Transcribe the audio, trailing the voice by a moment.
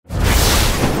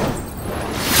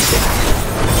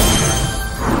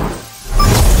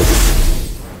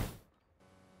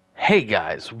Hey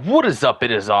guys, what is up?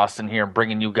 It is Austin here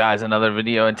bringing you guys another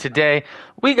video, and today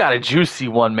we got a juicy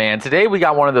one, man. Today we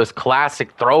got one of those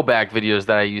classic throwback videos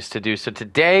that I used to do. So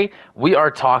today we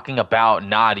are talking about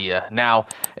Nadia. Now,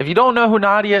 if you don't know who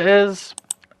Nadia is,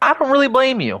 I don't really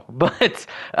blame you, but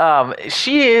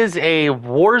she is a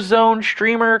Warzone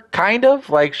streamer, kind of.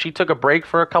 Like, she took a break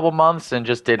for a couple months and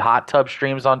just did hot tub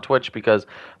streams on Twitch because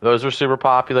those were super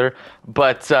popular.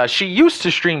 But she used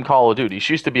to stream Call of Duty.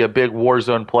 She used to be a big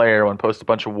Warzone player and post a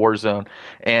bunch of Warzone.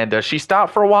 And she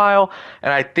stopped for a while,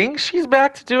 and I think she's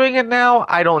back to doing it now.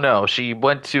 I don't know. She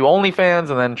went to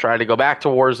OnlyFans and then tried to go back to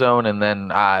Warzone, and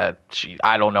then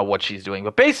I don't know what she's doing.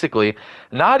 But basically,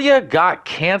 Nadia got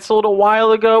canceled a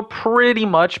while ago, pretty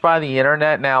much by the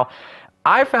internet. Now,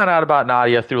 I found out about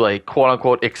Nadia through, like,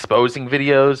 quote-unquote exposing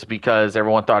videos because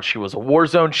everyone thought she was a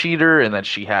Warzone cheater and that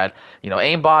she had,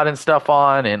 aimbot and stuff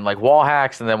on and, like, wall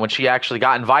hacks. And then when she actually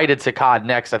got invited to COD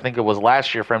Next, I think it was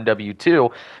last year for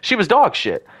MW2, she was dog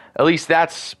shit. At least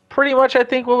that's pretty much, I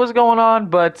think, what was going on.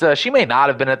 But she may not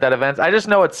have been at that event. I just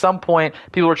know at some point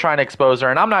people were trying to expose her.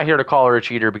 And I'm not here to call her a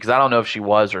cheater because I don't know if she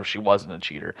was or if she wasn't a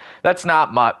cheater. That's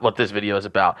not what this video is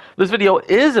about. This video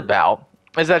is about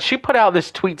is that she put out this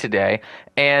tweet today,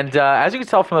 and as you can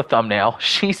tell from the thumbnail,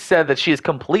 she said that she is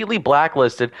completely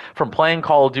blacklisted from playing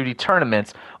Call of Duty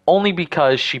tournaments only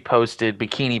because she posted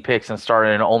bikini pics and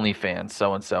started an OnlyFans,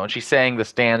 so-and-so. And she's saying the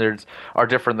standards are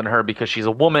different than her because she's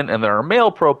a woman and there are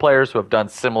male pro players who have done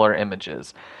similar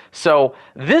images. So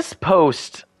this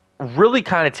post really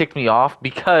kind of ticked me off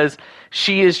because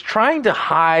she is trying to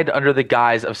hide under the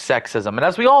guise of sexism. And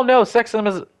as we all know,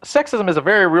 sexism is a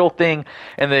very real thing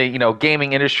in the,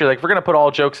 gaming industry. Like, if we're going to put all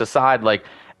jokes aside, like,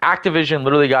 Activision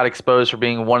literally got exposed for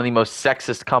being one of the most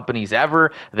sexist companies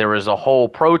ever. There was a whole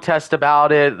protest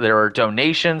about it. There were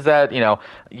donations that,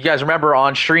 you guys remember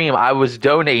on stream, I was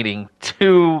donating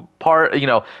to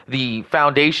the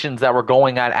foundations that were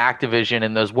going at Activision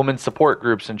and those women's support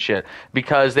groups and shit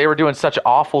because they were doing such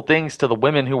awful things to the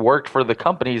women who worked for the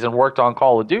companies and worked on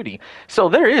Call of Duty. So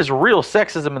there is real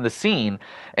sexism in the scene,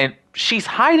 and she's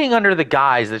hiding under the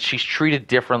guise that she's treated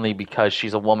differently because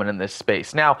she's a woman in this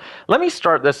space. Now, let me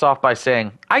start this off by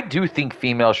saying I do think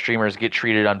female streamers get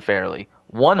treated unfairly.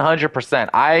 100%.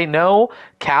 I know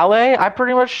Calais, I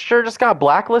pretty much sure just got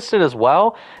blacklisted as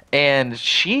well, and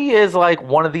she is like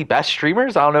one of the best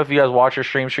streamers. I don't know if you guys watch her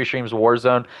stream. She streams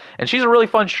Warzone, and she's a really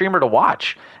fun streamer to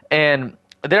watch. And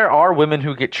there are women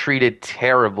who get treated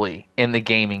terribly in the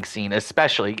gaming scene,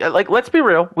 especially. Like, let's be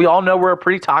real. We all know we're a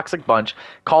pretty toxic bunch.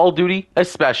 Call of Duty,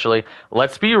 especially.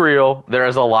 Let's be real. There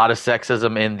is a lot of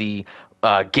sexism in the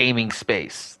gaming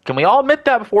space. Can we all admit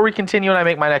that before we continue and I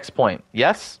make my next point?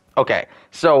 Yes? Okay.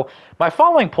 So my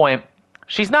following point,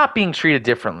 she's not being treated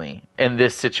differently in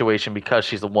this situation because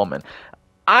she's a woman.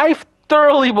 I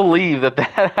thoroughly believe that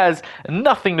has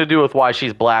nothing to do with why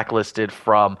she's blacklisted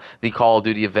from the Call of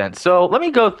Duty event. So let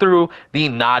me go through the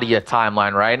Nadia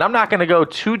timeline, right? And I'm not going to go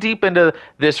too deep into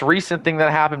this recent thing that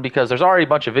happened because there's already a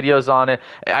bunch of videos on it.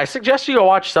 I suggest you go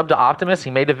watch Sub to Optimus. He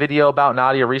made a video about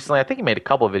Nadia recently. I think he made a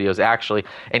couple of videos, actually.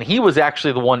 And he was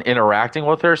actually the one interacting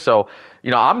with her. So,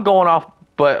 I'm going off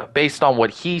but based on what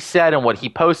he said and what he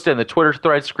posted and the Twitter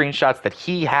thread screenshots that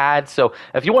he had. So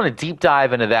if you want to deep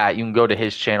dive into that, you can go to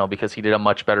his channel because he did a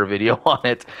much better video on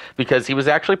it because he was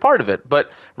actually part of it.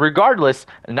 But regardless,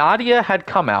 Nadia had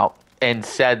come out and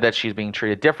said that she's being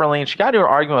treated differently, and she got into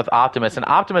an argument with Optimus, and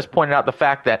Optimus pointed out the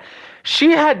fact that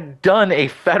she had done a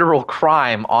federal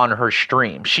crime on her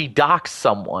stream. She doxed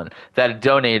someone that had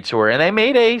donated to her, and they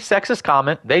made a sexist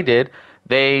comment. They did.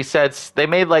 They said they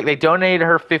donated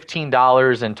her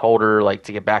 $15 and told her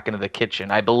to get back into the kitchen,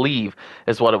 I believe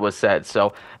is what it was said.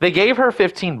 So they gave her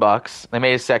 $15. They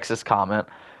made a sexist comment.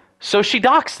 So she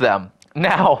doxed them.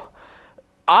 Now,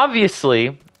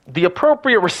 obviously, the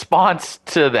appropriate response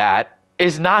to that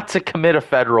is not to commit a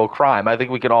federal crime. I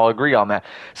think we can all agree on that.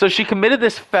 So she committed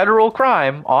this federal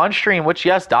crime on stream, which,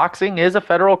 yes, doxing is a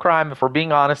federal crime. If we're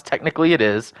being honest, technically it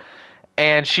is.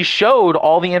 And she showed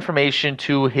all the information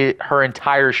to her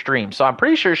entire stream. So I'm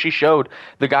pretty sure she showed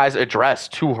the guy's address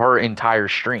to her entire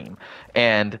stream.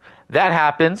 And that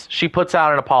happens. She puts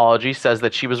out an apology, says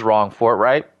that she was wrong for it,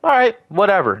 right? All right,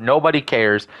 whatever. Nobody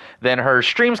cares. Then her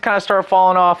streams kind of start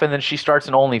falling off, and then she starts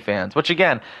an OnlyFans. Which,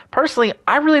 again, personally,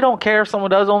 I really don't care if someone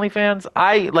does OnlyFans.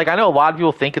 I know a lot of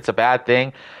people think it's a bad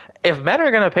thing. If men are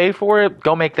going to pay for it,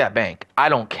 go make that bank. I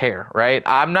don't care, right?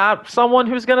 I'm not someone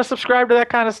who's going to subscribe to that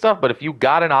kind of stuff, but if you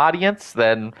got an audience,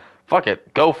 then fuck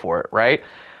it, go for it, right?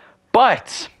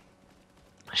 But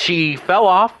she fell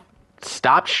off,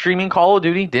 stopped streaming Call of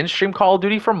Duty, didn't stream Call of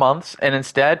Duty for months, and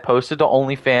instead posted to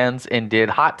OnlyFans and did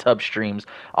hot tub streams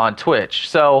on Twitch.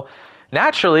 So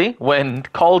naturally, when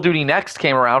Call of Duty Next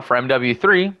came around for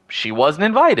MW3, she wasn't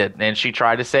invited, and she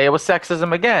tried to say it was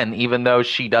sexism again, even though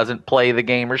she doesn't play the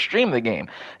game or stream the game.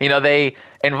 You know, they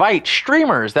invite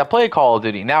streamers that play Call of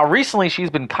Duty. Now, recently, she's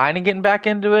been kind of getting back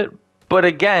into it, but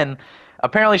again,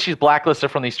 apparently she's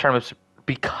blacklisted from these tournaments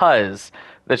because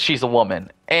that she's a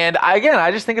woman. And again,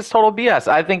 I just think it's total BS.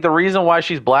 I think the reason why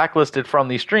she's blacklisted from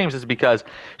these streams is because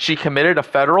she committed a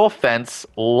federal offense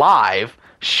live,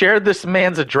 shared this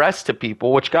man's address to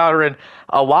people, which got her in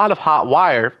a lot of hot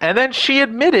wire. And then she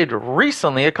admitted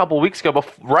recently, a couple weeks ago,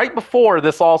 right before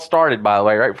this all started, by the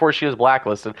way, right before she was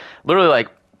blacklisted, literally like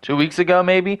 2 weeks ago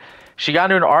maybe, she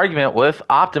got into an argument with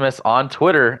Optimus on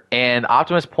Twitter, and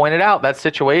Optimus pointed out that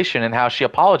situation and how she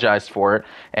apologized for it.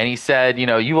 And he said, you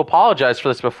know, you've apologized for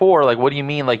this before. Like, what do you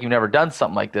mean, like, you've never done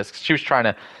something like this? 'Cause she was trying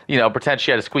to, you know, pretend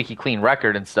she had a squeaky clean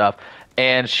record and stuff.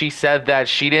 And she said that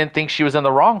she didn't think she was in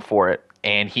the wrong for it.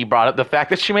 And he brought up the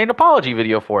fact that she made an apology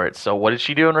video for it. So what did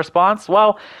she do in response?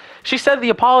 Well, she said the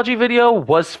apology video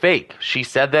was fake. She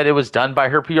said that it was done by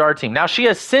her PR team. Now, she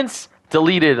has since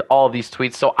deleted all these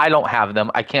tweets, so I don't have them.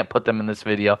 I can't put them in this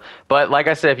video. But like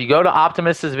I said, if you go to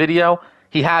Optimus's video,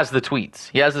 he has the tweets.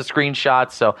 He has the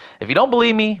screenshots. So if you don't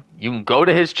believe me, you can go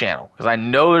to his channel, because I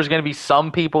know there's going to be some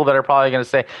people that are probably going to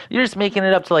say, you're just making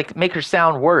it up to like make her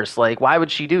sound worse. Like, why would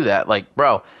she do that? Like,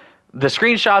 bro, the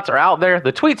screenshots are out there.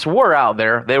 The tweets were out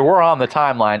there. They were on the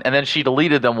timeline, and then she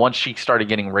deleted them once she started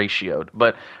getting ratioed.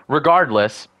 But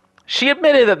regardless, she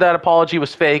admitted that that apology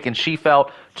was fake, and she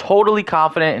felt totally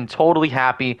confident and totally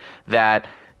happy that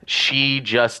she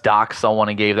just doxed someone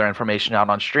and gave their information out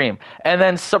on stream. And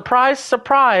then, surprise,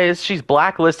 surprise, she's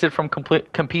blacklisted from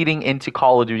competing into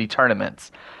Call of Duty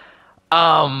tournaments.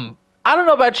 I don't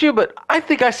know about you, but I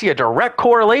think I see a direct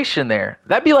correlation there.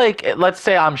 That'd be like, let's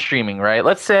say I'm streaming, right?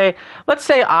 Let's say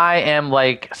I am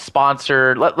like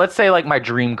sponsored. Let's say like my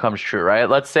dream comes true, right?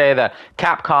 Let's say that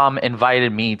Capcom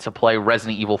invited me to play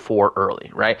Resident Evil 4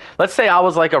 early, right? Let's say I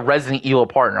was like a Resident Evil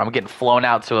partner. I'm getting flown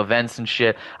out to events and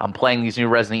shit. I'm playing these new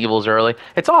Resident Evils early.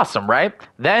 It's awesome, right?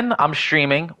 Then I'm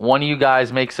streaming. One of you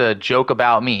guys makes a joke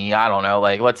about me. I don't know.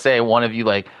 Like, let's say one of you,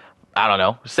 like, I don't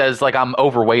know, says like I'm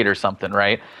overweight or something,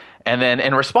 right? And then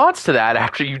in response to that,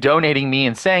 after you donating me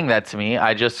and saying that to me,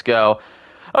 I just go,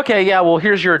 okay, yeah, well,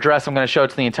 here's your address. I'm going to show it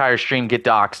to the entire stream. Get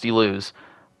doxxed. You lose.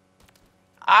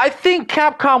 I think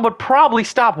Capcom would probably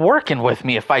stop working with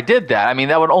me if I did that. I mean,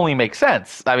 that would only make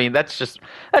sense. I mean, that's just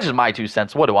my 2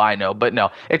 cents. What do I know? But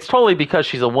no, it's totally because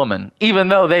she's a woman, even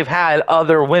though they've had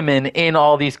other women in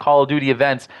all these Call of Duty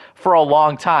events for a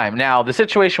long time. Now, the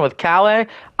situation with Calais,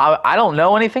 I don't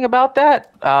know anything about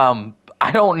that. I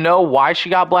don't know why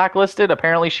she got blacklisted.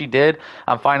 Apparently she did.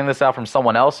 I'm finding this out from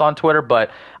someone else on Twitter,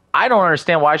 but I don't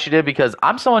understand why she did, because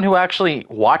I'm someone who actually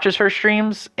watches her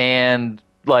streams, and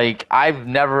like I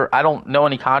don't know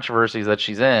any controversies that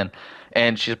she's in,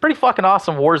 and she's a pretty fucking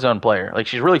awesome Warzone player. Like,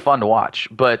 she's really fun to watch.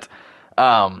 But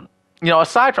you know,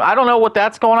 aside from, I don't know what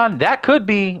that's going on. That could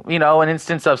be, you know, an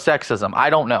instance of sexism.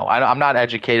 I don't know. I'm not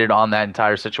educated on that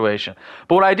entire situation.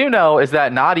 But what I do know is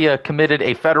that Nadia committed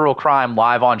a federal crime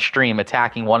live on stream,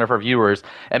 attacking one of her viewers,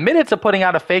 admitted to putting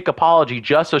out a fake apology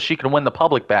just so she could win the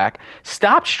public back,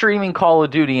 stopped streaming Call of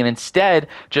Duty, and instead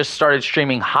just started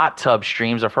streaming hot tub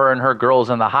streams of her and her girls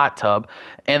in the hot tub,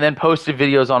 and then posted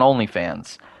videos on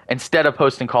OnlyFans instead of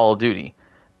posting Call of Duty.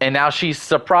 And now she's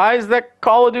surprised that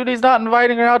Call of Duty's not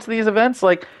inviting her out to these events.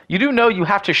 Like, you do know you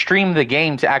have to stream the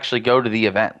game to actually go to the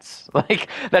events. Like,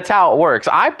 that's how it works.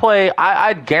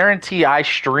 I guarantee I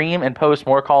stream and post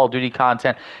more Call of Duty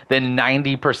content than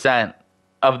 90%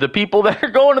 of the people that are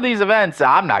going to these events.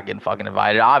 I'm not getting fucking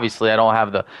invited. Obviously, I don't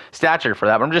have the stature for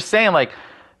that. But I'm just saying, like,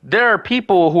 there are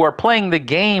people who are playing the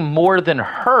game more than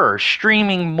her,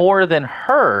 streaming more than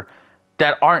her,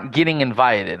 that aren't getting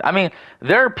invited. I mean,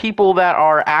 there are people that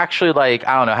are actually like,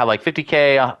 I don't know, have like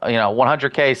 50K,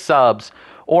 100K subs,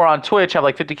 or on Twitch have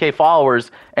like 50K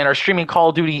followers and are streaming Call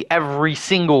of Duty every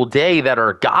single day that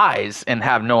are guys and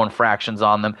have no infractions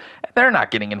on them. They're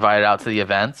not getting invited out to the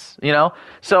events, you know?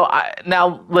 So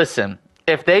now listen,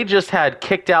 if they just had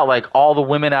kicked out like all the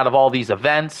women out of all these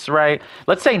events, right?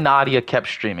 Let's say Nadia kept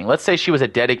streaming. Let's say she was a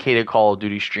dedicated Call of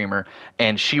Duty streamer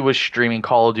and she was streaming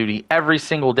Call of Duty every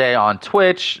single day on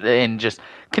Twitch and just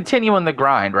continuing the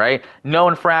grind, right? No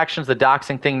infractions, the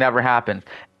doxing thing never happened.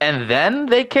 And then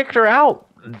they kicked her out.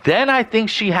 Then I think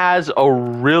she has a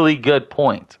really good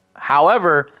point.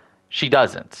 However, she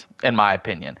doesn't, in my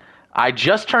opinion. I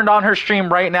just turned on her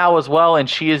stream right now as well, and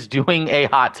she is doing a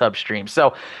hot tub stream.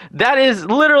 So that is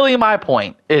literally my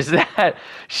point, is that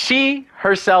she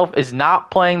herself is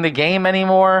not playing the game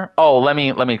anymore. Oh, let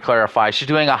me clarify. She's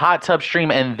doing a hot tub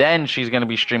stream, and then she's going to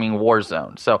be streaming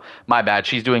Warzone. So my bad.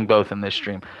 She's doing both in this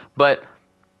stream. But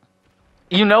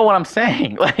you know what I'm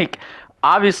saying. Like,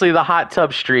 obviously the hot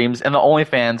tub streams and the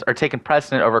OnlyFans are taking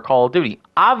precedent over Call of Duty.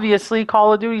 Obviously,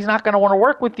 Call of Duty's not going to want to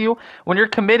work with you when you're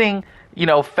committing, you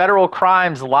know, federal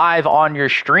crimes live on your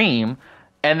stream,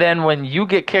 and then when you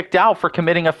get kicked out for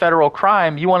committing a federal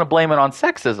crime, you want to blame it on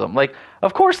sexism. Like,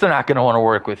 of course they're not going to want to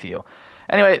work with you.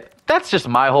 Anyway, that's just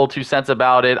my whole 2 cents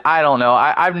about it. I don't know.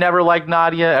 I've never liked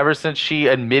Nadia ever since she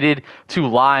admitted to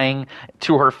lying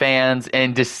to her fans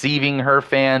and deceiving her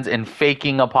fans and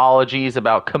faking apologies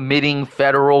about committing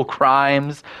federal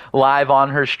crimes live on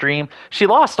her stream. She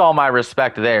lost all my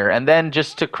respect there. And then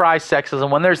just to cry sexism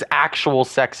when there's actual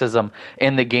sexism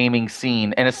in the gaming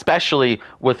scene, and especially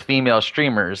with female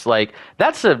streamers, like,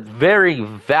 that's a very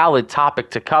valid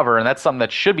topic to cover, and that's something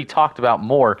that should be talked about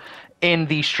more in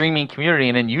the streaming community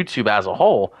and in YouTube as a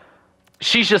whole.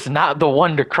 She's just not the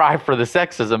one to cry for the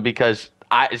sexism, because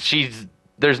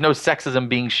there's no sexism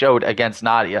being showed against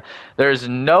Nadia. There's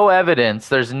no evidence.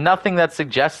 There's nothing that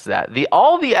suggests that.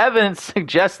 All the evidence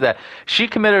suggests that she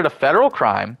committed a federal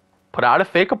crime, put out a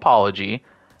fake apology,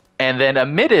 and then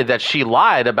admitted that she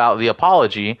lied about the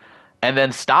apology, and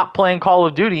then stopped playing Call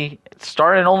of Duty,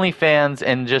 started OnlyFans,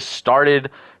 and just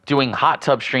started doing hot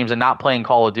tub streams and not playing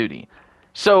Call of Duty.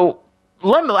 So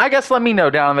let me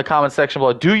know down in the comment section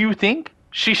below. Do you think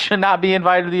she should not be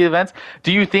invited to the events?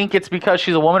 Do you think it's because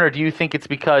she's a woman, or do you think it's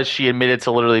because she admitted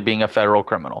to literally being a federal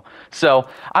criminal? So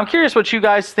I'm curious what you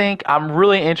guys think. I'm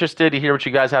really interested to hear what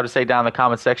you guys have to say down in the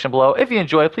comment section below. If you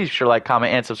enjoy, please be sure to like,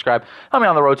 comment, and subscribe. Help me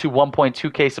on the road to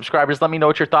 1.2K subscribers. Let me know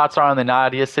what your thoughts are on the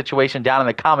Nadia situation down in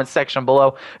the comment section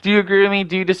below. Do you agree with me?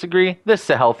 Do you disagree? This is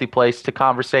a healthy place to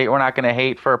conversate. We're not going to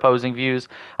hate for opposing views.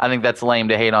 I think that's lame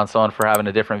to hate on someone for having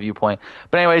a different viewpoint.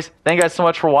 But anyways, thank you guys so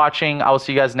much for watching. I will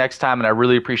see you guys next time, and I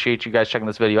really appreciate you guys checking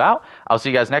this video out. I'll see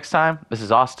you guys next time. This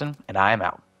is Austin, and I am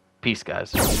out. Peace,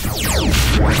 guys.